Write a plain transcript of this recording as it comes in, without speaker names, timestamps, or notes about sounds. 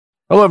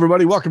Hello,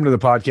 everybody. Welcome to the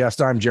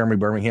podcast. I'm Jeremy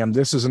Birmingham.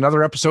 This is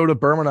another episode of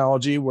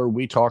Birminology, where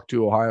we talk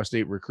to Ohio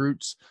State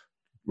recruits,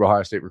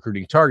 Ohio State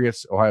recruiting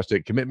targets, Ohio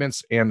State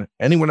commitments, and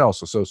anyone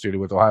else associated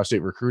with Ohio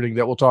State recruiting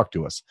that will talk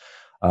to us.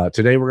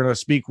 Today, we're going to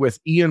speak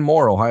with Ian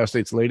Moore, Ohio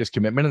State's latest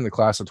commitment in the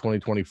class of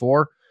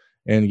 2024,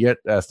 and get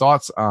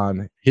thoughts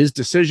on his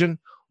decision,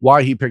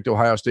 why he picked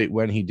Ohio State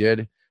when he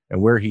did,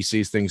 and where he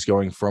sees things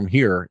going from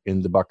here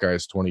in the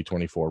Buckeyes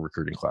 2024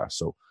 recruiting class.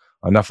 So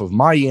enough of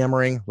my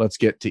yammering. Let's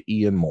get to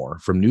Ian Moore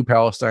from New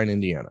Palestine,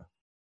 Indiana.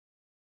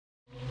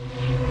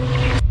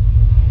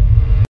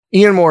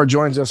 Ian Moore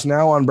joins us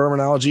now on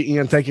Birminology.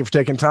 Ian, thank you for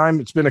taking time.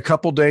 It's been a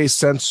couple days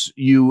since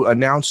you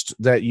announced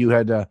that you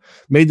had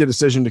made the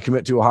decision to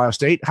commit to Ohio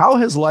State. How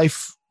has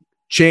life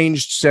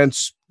changed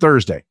since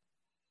Thursday?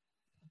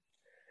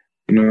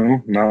 No,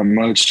 not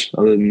much,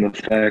 other than the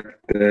fact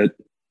that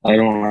I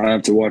don't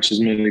have to watch as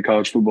many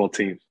college football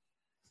teams.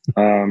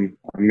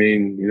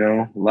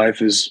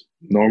 Life is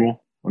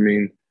normal.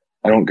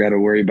 I don't got to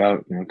worry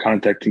about,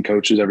 contacting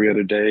coaches every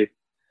other day,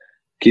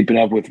 keeping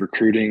up with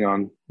recruiting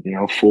on,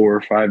 4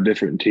 or 5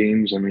 different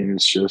teams.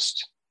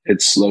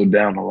 It's slowed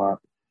down a lot.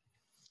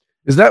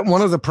 Is that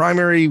one of the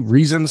primary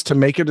reasons to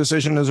make a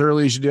decision as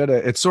early as you did?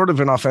 It's sort of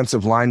an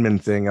offensive lineman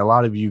thing. A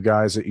lot of you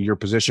guys at your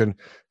position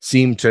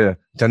seem to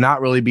not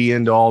really be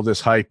into all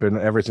this hype and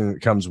everything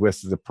that comes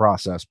with the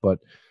process. But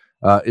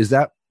is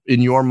that,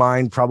 in your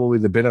mind, probably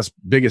the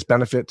biggest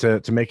benefit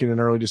to making an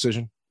early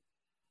decision?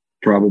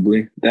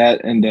 Probably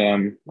that.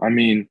 And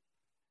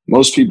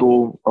most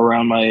people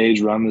around my age,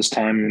 around this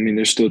time,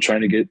 they're still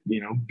trying to get,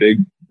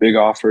 big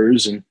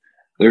offers, and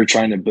they're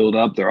trying to build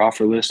up their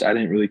offer list. I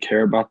didn't really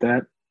care about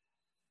that.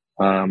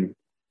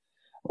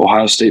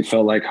 Ohio State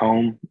felt like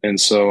home. And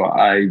so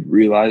I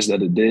realized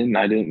that it did, and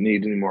I didn't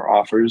need any more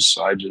offers.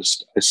 So I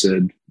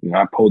said,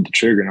 I pulled the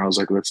trigger and I was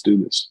like, let's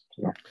do this.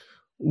 So.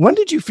 When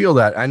did you feel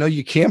that? I know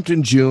you camped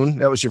in June.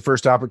 That was your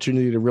first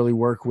opportunity to really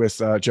work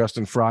with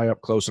Justin Fry up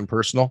close and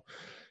personal.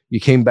 You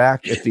came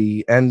back at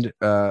the end.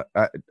 I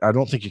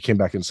don't think you came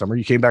back in summer.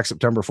 You came back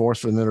September 4th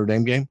for the Notre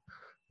Dame game,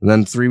 and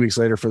then 3 weeks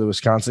later for the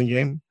Wisconsin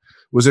game.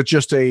 Was it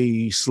just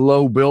a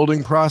slow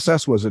building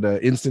process? Was it an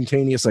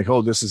instantaneous, like,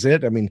 oh, this is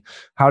it?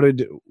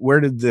 Where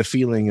did the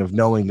feeling of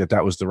knowing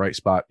that was the right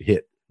spot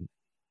hit?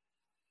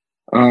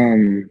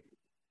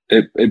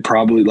 It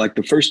probably, like,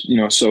 the first,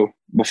 so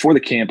before the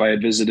camp, I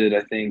had visited,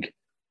 I think,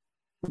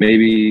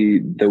 maybe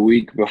the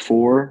week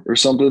before or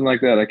something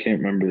like that. I can't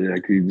remember the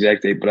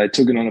exact date, but I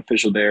took an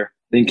unofficial there,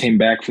 then came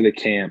back for the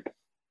camp.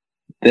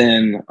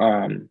 Then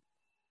I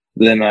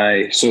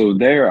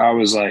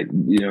was like,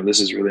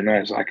 this is really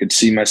nice. I could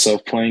see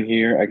myself playing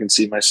here. I can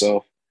see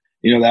myself,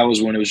 that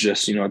was when it was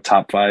just, a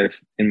top 5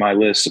 in my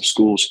list of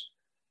schools.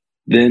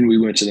 Then we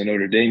went to the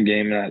Notre Dame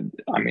game, and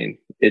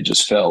it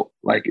just felt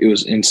like it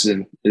was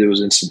instant. It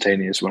was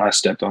instantaneous when I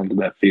stepped onto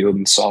that field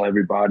and saw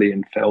everybody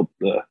and felt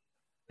the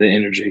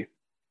energy.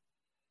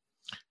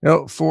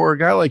 For a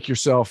guy like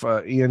yourself,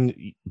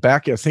 Ian,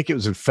 back, I think it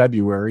was in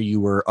February, you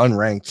were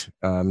unranked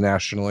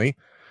nationally.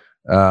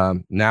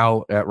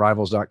 Now at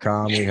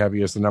rivals.com, we have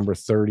you as the number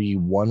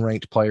 31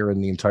 ranked player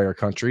in the entire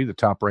country, the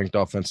top ranked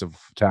offensive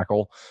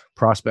tackle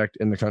prospect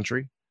in the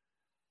country.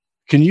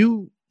 Can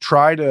you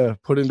try to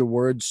put into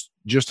words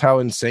just how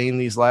insane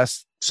these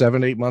last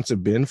 7-8 months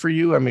have been for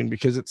you?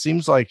 Because it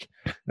seems like,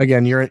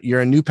 again,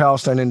 you're in New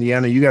Palestine,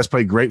 Indiana. You guys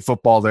play great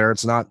football there.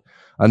 It's not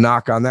a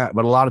knock on that,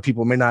 but a lot of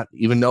people may not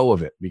even know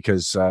of it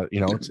because,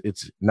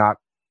 it's not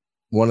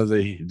one of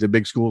the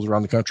big schools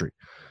around the country.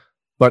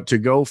 But to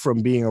go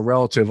from being a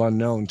relative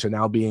unknown to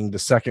now being the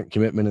second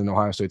commitment in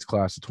Ohio State's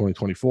class of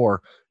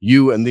 2024,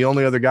 you and the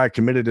only other guy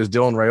committed is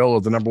Dylan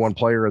Raiola, the number 1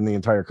 player in the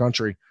entire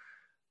country.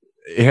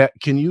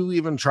 Can you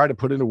even try to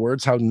put into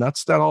words how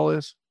nuts that all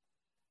is?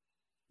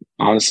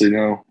 Honestly,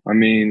 no.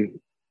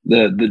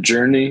 The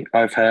journey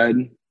I've had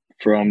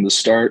from the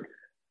start,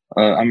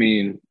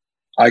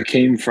 I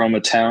came from a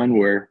town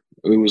where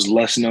it was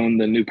less known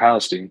than New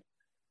Palestine.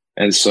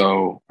 And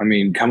so,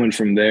 coming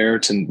from there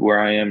to where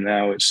I am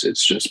now,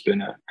 it's just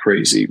been a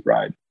crazy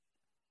ride.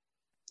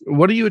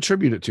 What do you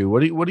attribute it to?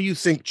 What do you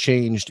think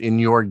changed in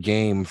your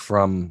game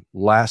from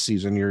last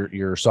season,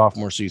 your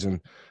sophomore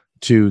season,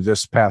 to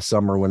this past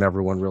summer when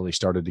everyone really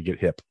started to get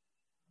hip?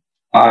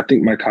 I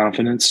think my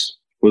confidence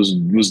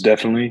was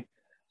definitely.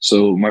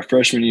 So my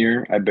freshman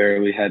year, I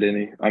barely had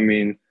any.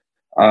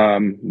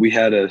 We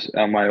had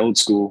at my old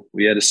school,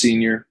 we had a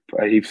senior,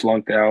 he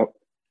flunked out.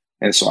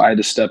 And so I had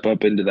to step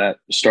up into that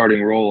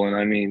starting role. And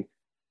I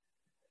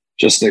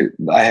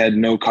had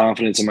no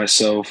confidence in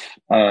myself.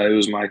 It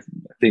was my, I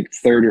think,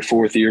 3rd or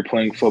 4th year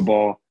playing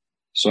football.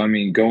 So,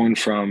 going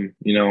from,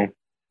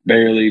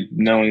 barely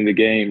knowing the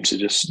game to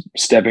just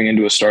stepping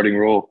into a starting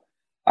role,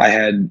 I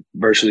had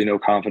virtually no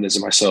confidence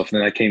in myself. And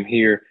then I came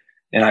here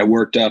and I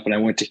worked up and I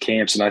went to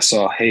camps and I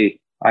saw, hey,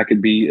 I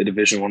could be a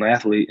Division I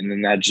athlete. And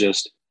then it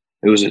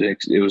was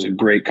a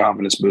great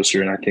confidence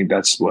booster. And I think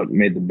that's what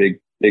made the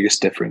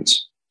biggest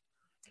difference.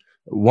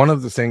 One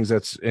of the things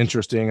that's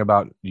interesting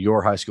about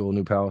your high school in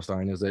New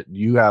Palestine is that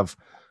you have,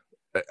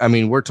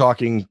 we're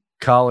talking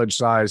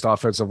college-sized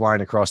offensive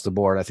line across the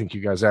board. I think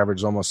you guys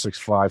averaged almost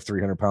 6'5",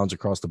 300 pounds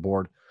across the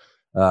board.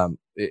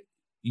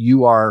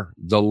 You are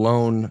the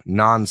lone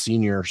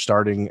non-senior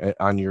starting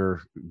on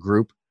your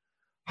group.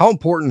 How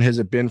important has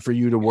it been for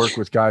you to work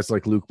with guys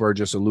like Luke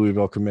Burgess, a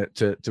Louisville commit,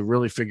 to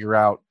really figure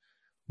out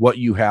what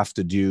you have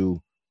to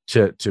do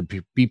to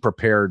be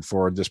prepared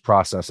for this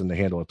process and to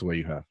handle it the way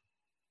you have?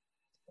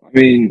 I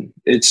mean,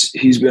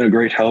 he's been a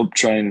great help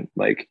trying,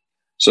 like,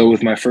 so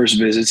with my first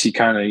visits, he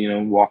kind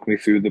of, walked me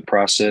through the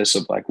process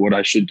of like what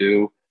I should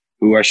do,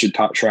 who I should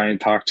try and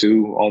talk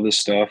to, all this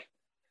stuff.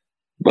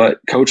 But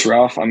Coach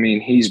Ralph, I mean,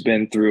 he's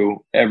been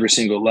through every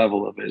single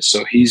level of it.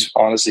 So he's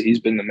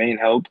been the main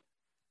help.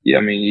 Yeah,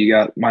 I mean, you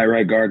got my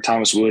right guard,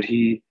 Thomas Wood.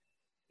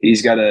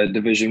 He's got a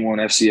Division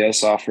I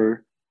FCS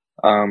offer.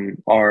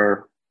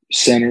 Our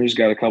center's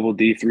got a couple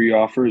D3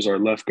 offers. Our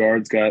left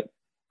guard's got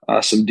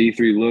some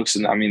D3 looks.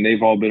 And I mean,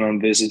 they've all been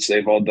on visits.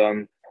 They've all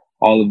done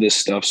all of this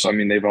stuff. So, I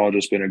mean, they've all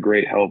just been a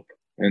great help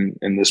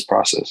in this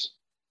process.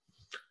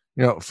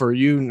 For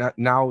you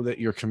now that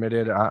you're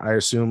committed, I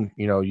assume,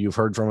 you've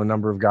heard from a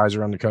number of guys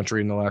around the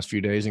country in the last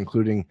few days,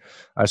 including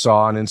I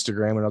saw on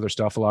Instagram and other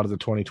stuff, a lot of the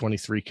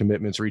 2023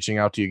 commitments reaching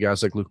out to you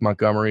guys like Luke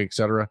Montgomery, et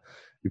cetera.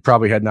 You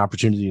probably had an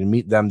opportunity to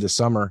meet them this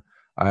summer,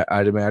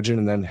 I'd imagine,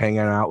 and then hanging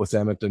out with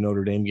them at the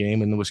Notre Dame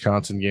game and the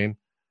Wisconsin game.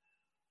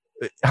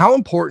 How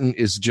important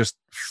is just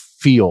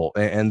feel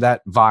and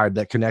that vibe,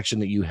 that connection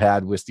that you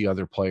had with the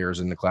other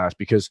players in the class?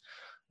 Because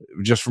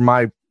just from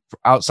my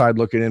outside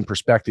looking in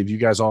perspective, you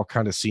guys all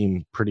kind of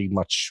seem pretty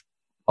much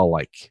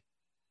alike.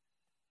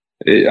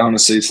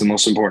 Honestly, it's the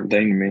most important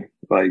thing to me.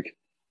 Like,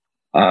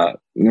 no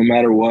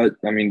matter what,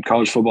 I mean,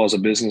 college football is a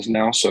business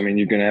now. So, I mean,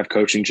 you're going to have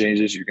coaching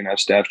changes, you're going to have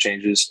staff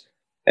changes.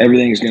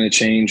 Everything's going to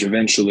change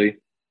eventually.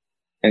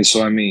 And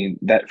so, I mean,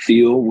 that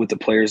feel with the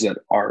players that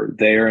are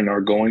there and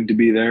are going to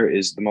be there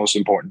is the most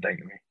important thing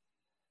to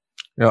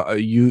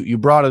me. You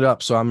brought it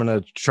up, so I'm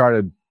going to try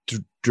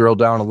to drill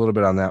down a little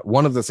bit on that.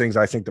 One of the things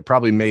I think that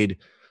probably made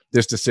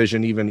this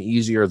decision even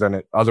easier than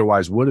it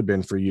otherwise would have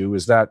been for you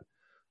is that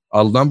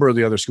a number of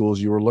the other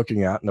schools you were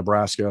looking at,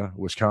 Nebraska,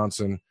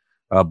 Wisconsin,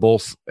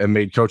 both have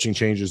made coaching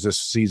changes this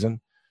season.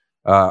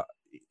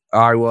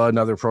 Iowa,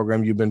 another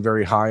program you've been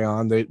very high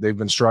on, they've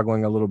been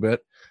struggling a little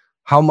bit.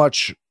 How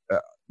much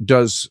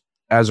does,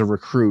 as a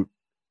recruit,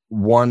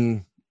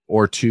 one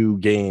or two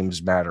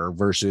games matter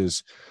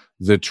versus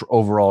the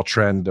overall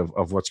trend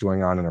of what's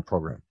going on in a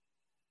program?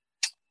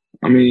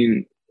 I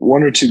mean,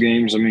 one or two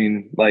games. I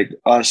mean, like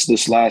us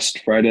this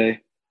last Friday,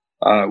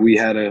 we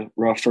had a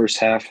rough first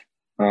half,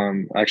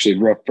 actually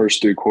rough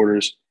first three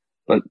quarters.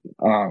 But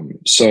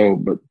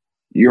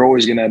you're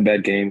always going to have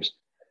bad games.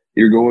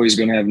 You're always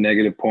going to have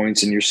negative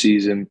points in your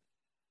season.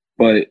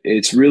 But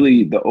it's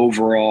really the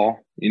overall,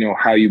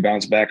 how you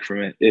bounce back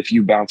from it, if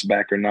you bounce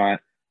back or not.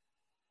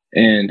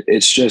 And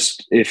it's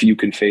just if you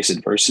can face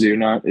adversity or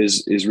not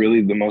is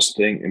really the most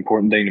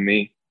important thing to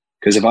me.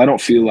 Because if I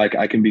don't feel like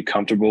I can be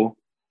comfortable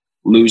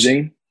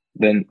losing,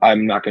 then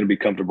I'm not going to be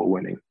comfortable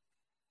winning.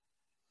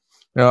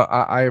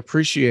 I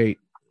appreciate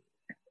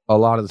a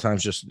lot of the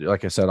times, just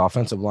like I said,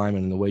 offensive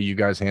linemen and the way you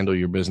guys handle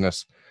your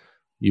business.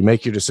 You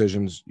make your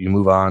decisions, you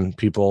move on.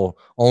 People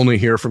only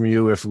hear from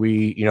you if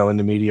we, in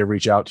the media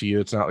reach out to you.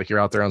 It's not like you're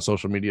out there on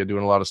social media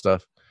doing a lot of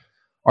stuff.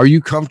 Are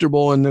you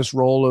comfortable in this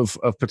role of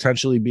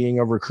potentially being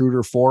a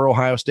recruiter for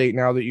Ohio State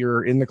now that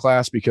you're in the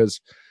class? Because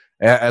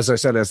as I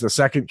said, as the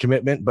second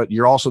commitment, but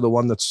you're also the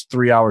one that's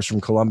 3 hours from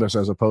Columbus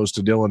as opposed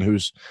to Dylan,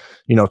 who's,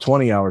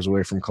 20 hours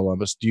away from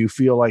Columbus. Do you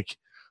feel like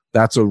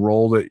that's a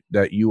role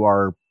that you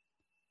are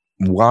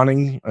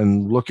wanting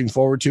and looking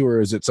forward to, or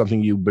is it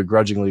something you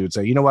begrudgingly would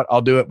say, you know what,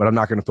 I'll do it, but I'm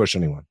not going to push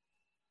anyone?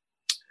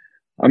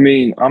 I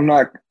mean, I'm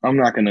not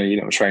going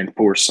to, try and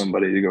force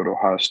somebody to go to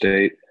Ohio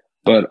State,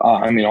 but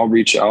I'll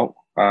reach out.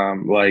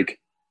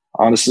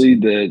 Honestly,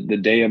 the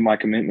day of my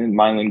commitment,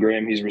 Mylan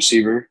Graham, he's a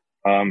receiver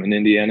in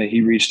Indiana.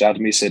 He reached out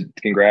to me, said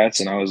congrats.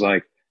 And I was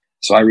like,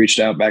 so I reached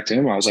out back to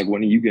him. I was like,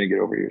 when are you going to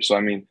get over here? So,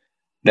 I mean,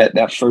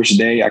 that first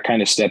day I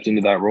kind of stepped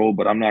into that role,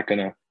 but I'm not going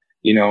to,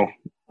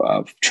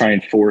 try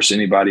and force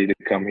anybody to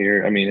come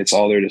here. I mean, it's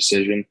all their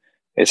decision.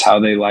 It's how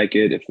they like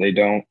it. If they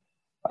don't,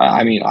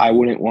 I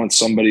wouldn't want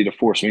somebody to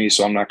force me,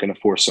 so I'm not going to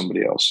force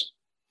somebody else.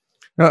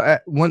 Now,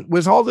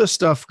 with all this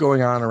stuff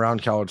going on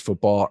around college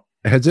football,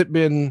 has it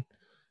been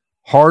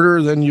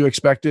harder than you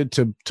expected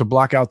to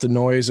block out the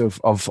noise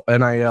of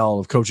NIL,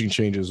 of coaching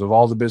changes, of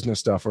all the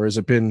business stuff? Or has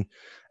it been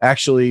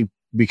actually,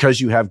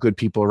 because you have good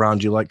people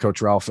around you like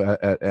Coach Ralph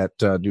at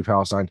New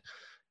Palestine,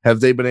 have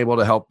they been able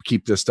to help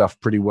keep this stuff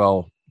pretty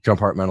well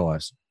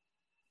compartmentalized?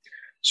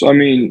 So, I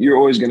mean, you're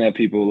always going to have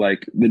people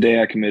like the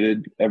day I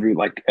committed,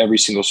 every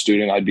single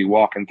student, I'd be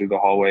walking through the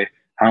hallway.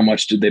 How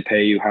much did they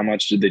pay you? How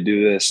much did they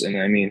do this? And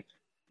I mean,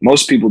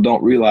 most people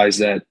don't realize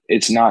that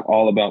it's not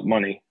all about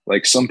money.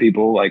 Like some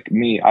people like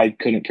me, I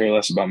couldn't care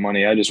less about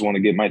money. I just want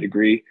to get my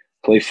degree,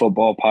 play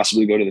football,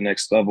 possibly go to the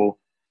next level.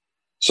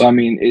 So, I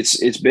mean,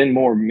 it's been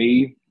more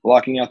me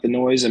blocking out the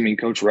noise. I mean,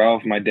 Coach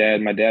Ralph, my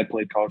dad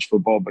played college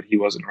football, but he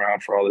wasn't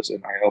around for all this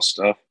NIL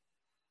stuff.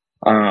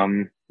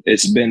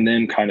 It's been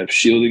them kind of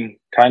shielding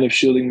kind of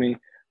shielding me,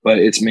 but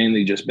it's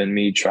mainly just been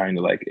me trying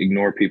to like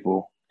ignore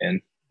people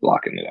and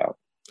blocking it out.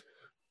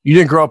 You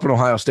didn't grow up an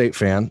Ohio State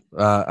fan.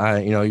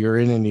 You're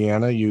in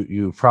Indiana.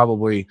 You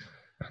probably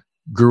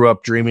grew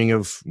up dreaming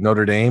of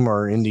Notre Dame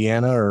or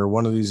Indiana or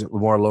one of these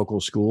more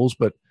local schools.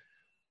 But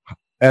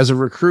as a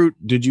recruit,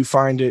 did you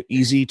find it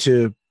easy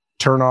to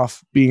turn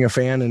off being a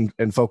fan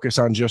and focus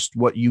on just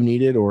what you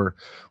needed? Or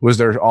was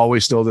there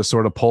always still this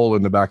sort of pull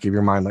in the back of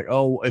your mind, like,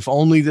 oh, if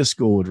only this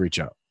school would reach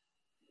out?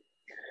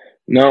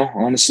 No,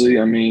 honestly,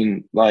 I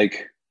mean,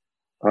 like,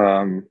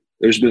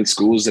 there's been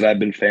schools that I've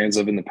been fans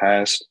of in the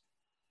past.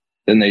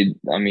 Then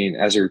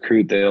as a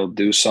recruit, they'll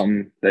do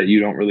something that you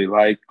don't really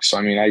like. So,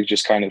 I mean, I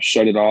just kind of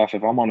shut it off.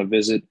 If I'm on a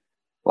visit,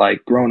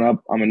 like growing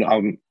up,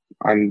 I'm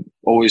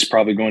always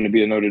probably going to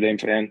be a Notre Dame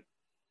fan.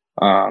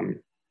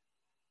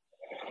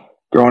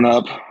 Growing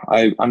up,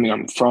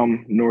 I'm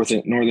from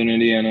northern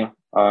Indiana.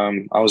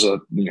 I was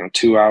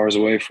 2 hours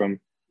away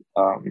from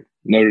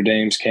Notre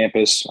Dame's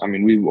campus. I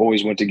mean, we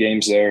always went to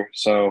games there.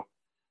 So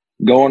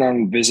going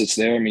on visits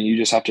there, I mean, you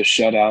just have to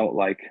shut out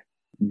like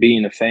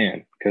being a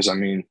fan. Because I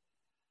mean,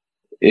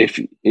 if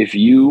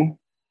you,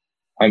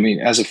 I mean,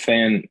 as a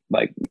fan,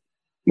 like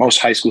most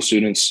high school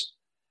students,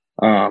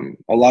 a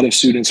lot of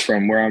students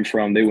from where I'm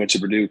from, they went to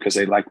Purdue because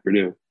they like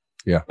Purdue.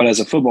 Yeah. But as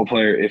a football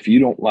player, if you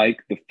don't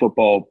like the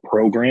football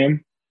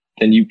program,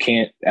 then you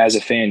can't, as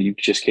a fan, you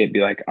just can't be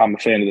like, I'm a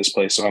fan of this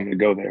place, so I'm going to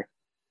go there.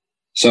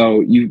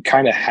 So you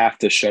kind of have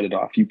to shut it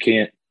off. You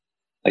can't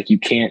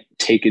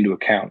take into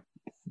account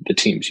the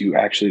teams you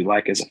actually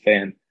like as a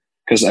fan.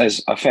 Because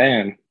as a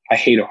fan, I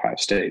hate Ohio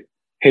State.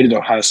 Hated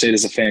Ohio State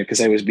as a fan because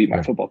they always beat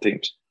my football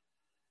teams.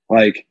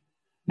 Like,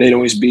 they'd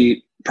always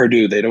beat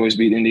Purdue. They'd always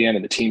beat Indiana,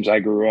 the teams I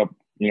grew up,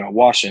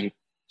 watching.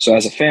 So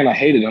as a fan, I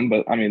hated them.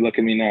 But, I mean, look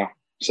at me now.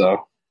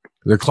 So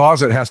the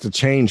closet has to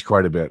change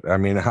quite a bit. I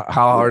mean, how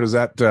hard is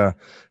that?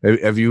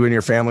 Have you and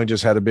your family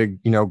just had a big,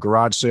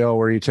 garage sale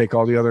where you take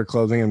all the other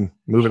clothing and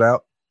move it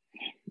out?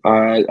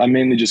 I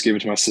mainly just give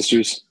it to my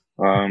sisters.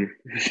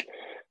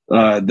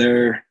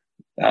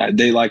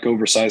 They like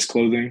oversized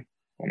clothing,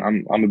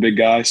 and I'm a big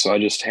guy, so I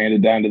just hand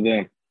it down to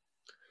them.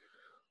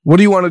 What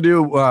do you want to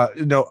do,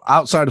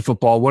 outside of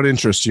football? What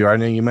interests you? I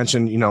know you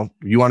mentioned, you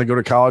want to go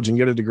to college and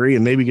get a degree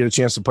and maybe get a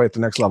chance to play at the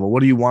next level.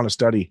 What do you want to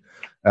study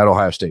at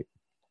Ohio State?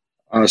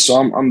 So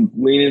I'm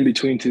leaning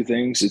between two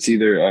things. It's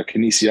either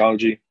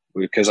kinesiology,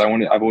 because I've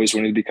always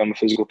wanted to become a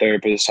physical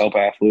therapist, help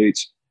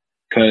athletes.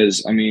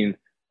 Because I mean,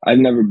 I've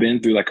never been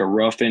through like a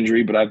rough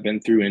injury, but I've been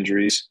through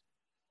injuries.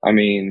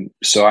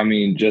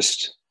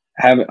 Just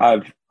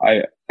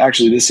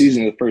actually this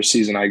season, the first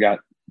season, I got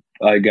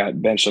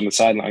benched on the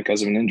sideline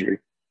because of an injury.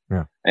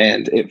 Yeah.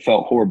 And it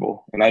felt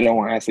horrible. And I don't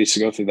want athletes to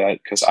go through that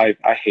because I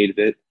hated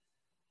it.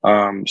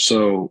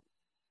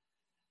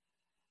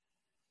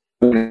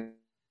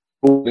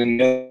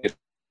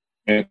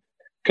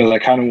 Because I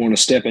kind of want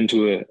to step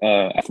into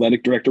a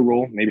athletic director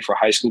role, maybe for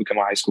high school, become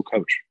a high school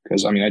coach.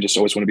 Because I just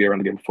always want to be around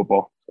the game of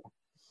football.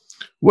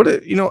 What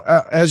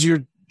as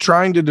you're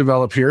trying to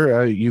develop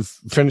here, you've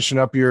finishing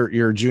up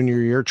your junior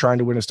year, trying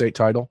to win a state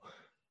title.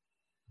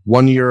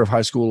 1 year of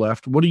high school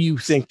left. What do you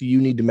think that you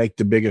need to make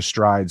the biggest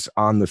strides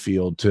on the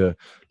field to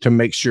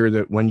make sure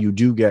that when you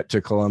do get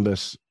to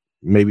Columbus,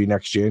 maybe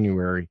next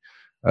January,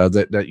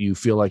 that you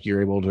feel like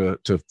you're able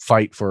to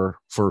fight for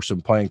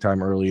some playing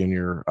time early in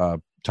your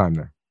time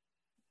there?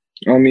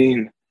 I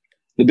mean,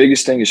 the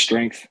biggest thing is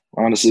strength.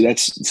 Honestly,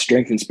 that's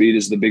strength and speed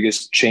is the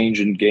biggest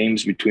change in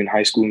games between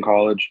high school and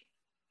college.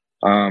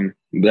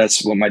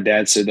 That's what my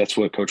dad said. That's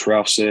what Coach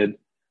Ralph said.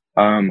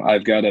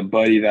 I've got a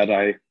buddy that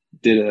I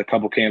did a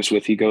couple camps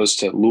with. He goes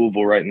to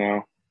Louisville right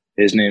now.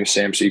 His name is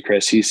Sam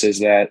Seacrest. He says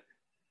that.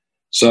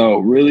 So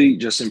really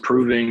just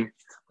improving.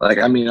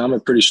 I'm a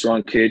pretty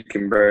strong kid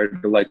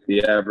compared to like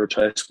the average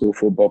high school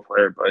football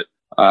player, but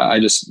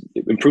I just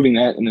improving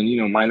that. And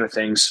then, minor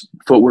things,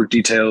 footwork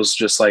details,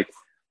 just like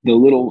the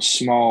little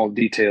small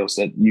details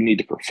that you need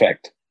to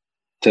perfect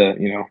to,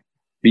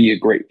 be a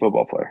great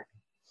football player.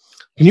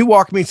 Can you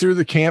walk me through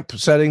the camp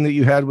setting that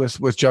you had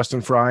with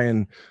Justin Fry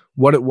and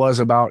what it was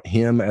about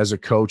him as a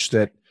coach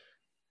that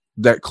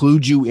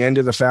clued you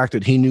into the fact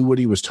that he knew what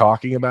he was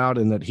talking about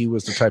and that he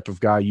was the type of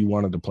guy you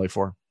wanted to play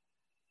for?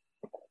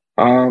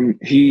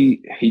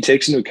 He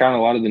takes into account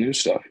a lot of the new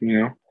stuff,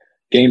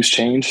 games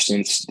changed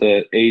since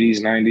the 80s,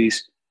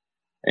 90s.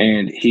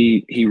 And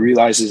he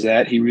realizes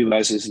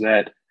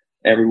that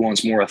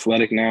everyone's more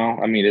athletic now.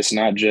 It's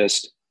not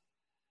just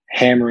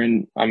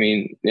hammering.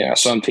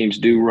 Some teams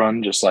do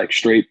run just like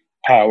straight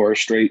power,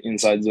 straight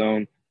inside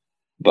zone.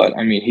 But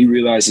he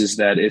realizes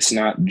that it's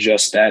not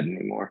just that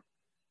anymore.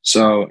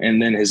 So,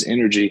 and then his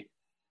energy,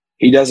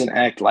 he doesn't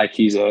act like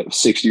he's a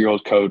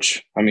 60-year-old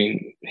coach.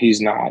 He's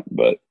not,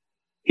 but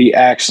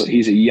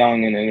he's a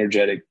young and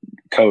energetic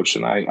coach.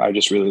 And I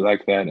just really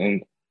like that.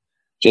 And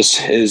just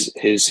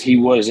he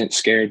wasn't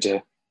scared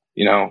to,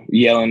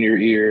 yell in your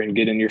ear and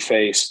get in your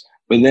face.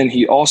 But then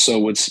he also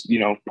would,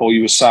 pull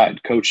you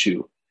aside, coach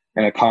you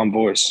in a calm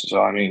voice.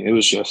 So,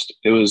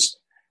 it was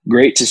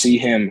great to see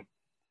him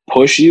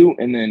push you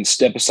and then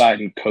step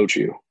aside and coach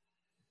you.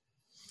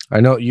 I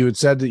know you had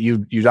said that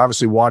you'd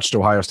obviously watched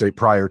Ohio State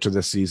prior to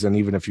this season,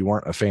 even if you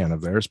weren't a fan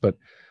of theirs. But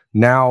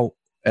now,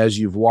 as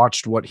you've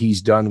watched what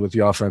he's done with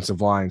the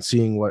offensive line,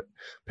 seeing what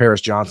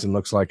Paris Johnson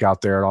looks like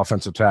out there at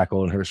offensive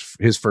tackle in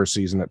his first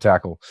season at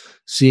tackle,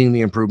 seeing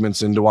the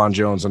improvements in DeJuan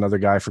Jones, another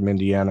guy from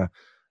Indiana,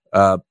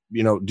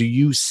 do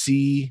you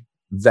see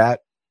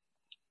that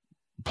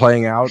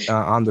playing out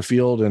on the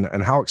field?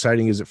 And how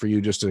exciting is it for you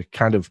just to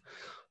kind of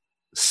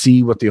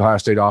see what the Ohio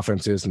State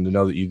offense is and to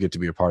know that you get to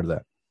be a part of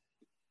that?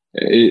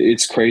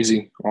 It's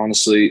crazy,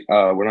 honestly.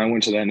 When I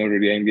went to that Notre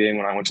Dame game,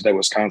 when I went to that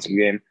Wisconsin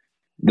game,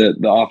 the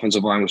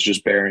offensive line was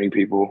just burying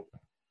people.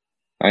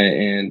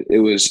 And it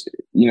was,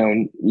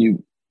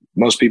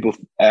 most people,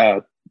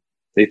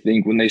 they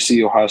think when they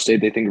see Ohio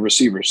State, they think of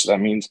receivers. So that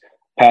means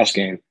pass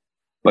game.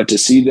 But to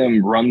see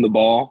them run the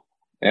ball,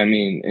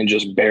 and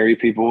just bury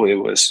people, it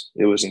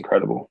was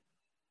incredible.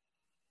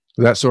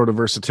 That sort of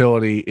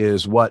versatility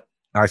is what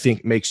I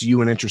think makes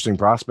you an interesting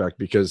prospect,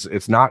 because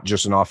it's not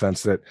just an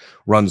offense that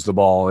runs the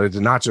ball. It's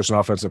not just an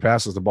offense that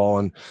passes the ball.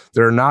 And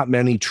there are not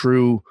many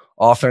true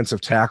offensive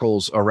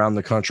tackles around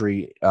the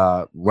country,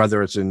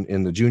 whether it's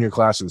in the junior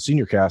class or the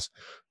senior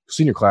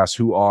class,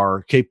 who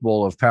are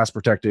capable of pass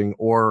protecting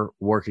or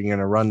working in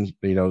a run,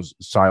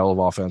 style of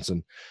offense.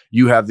 And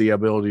you have the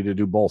ability to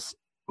do both.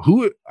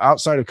 Who,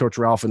 outside of Coach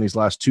Ralph in these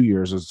last 2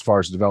 years, as far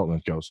as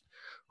development goes,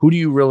 who do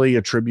you really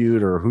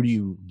attribute, or who do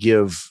you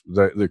give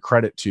the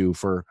credit to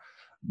for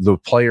the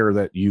player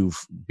that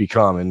you've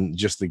become and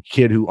just the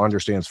kid who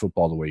understands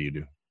football the way you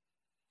do?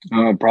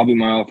 Probably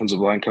my offensive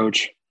line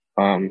coach,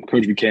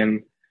 Coach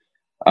Buchanan.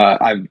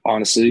 I've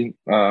honestly,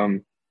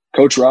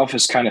 Coach Ralph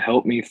has kind of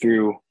helped me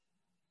through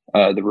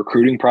the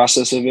recruiting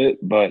process of it,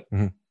 but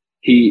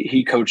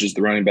he coaches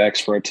the running backs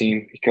for our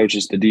team. He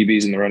coaches the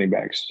DBs and the running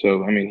backs.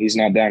 So, he's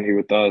not down here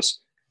with us.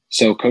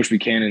 So Coach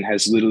Buchanan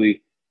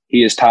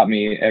he has taught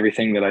me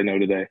everything that I know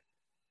today.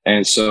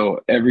 And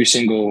so every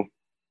single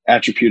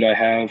attribute I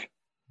have,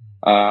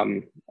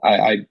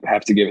 I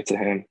have to give it to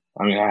him.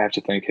 I have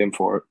to thank him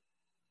for it.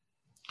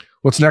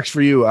 What's next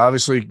for you?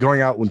 Obviously,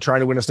 going out and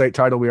trying to win a state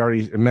title, we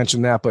already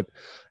mentioned that, but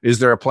is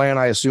there a plan,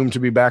 I assume, to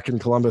be back in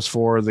Columbus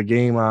for the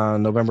game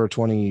on November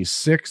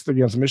 26th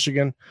against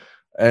Michigan?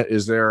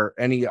 Is there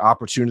any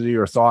opportunity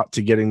or thought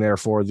to getting there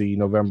for the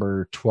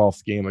November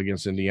 12th game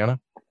against Indiana?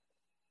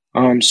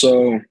 It's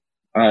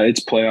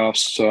playoffs.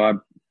 So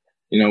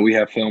we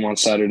have film on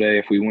Saturday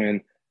if we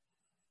win.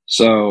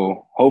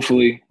 So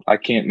hopefully I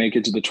can't make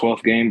it to the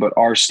 12th game, but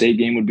our state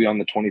game would be on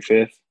the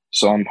 25th.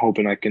 So I'm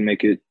hoping I can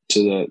make it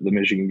to the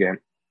Michigan game.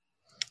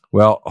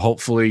 Well,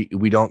 hopefully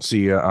we don't see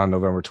you on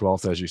November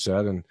 12th, as you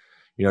said, and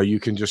you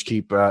can just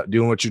keep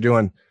doing what you're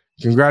doing.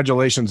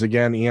 Congratulations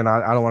again, Ian.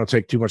 I don't want to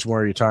take too much more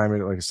of your time.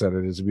 Like I said,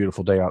 it is a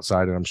beautiful day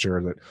outside, and I'm sure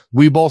that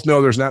we both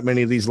know there's not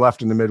many of these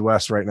left in the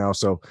Midwest right now.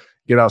 So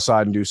get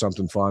outside and do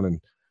something fun.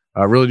 And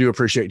I really do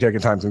appreciate you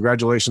taking time.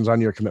 Congratulations on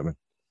your commitment.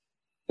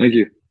 Thank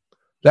you.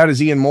 That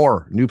is Ian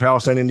Moore, New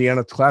Palestine,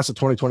 Indiana, class of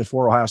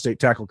 2024 Ohio State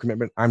tackle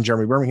commitment. I'm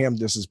Jeremy Birmingham.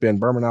 This has been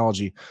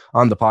Birminology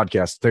on the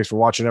podcast. Thanks for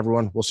watching,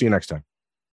 everyone. We'll see you next time.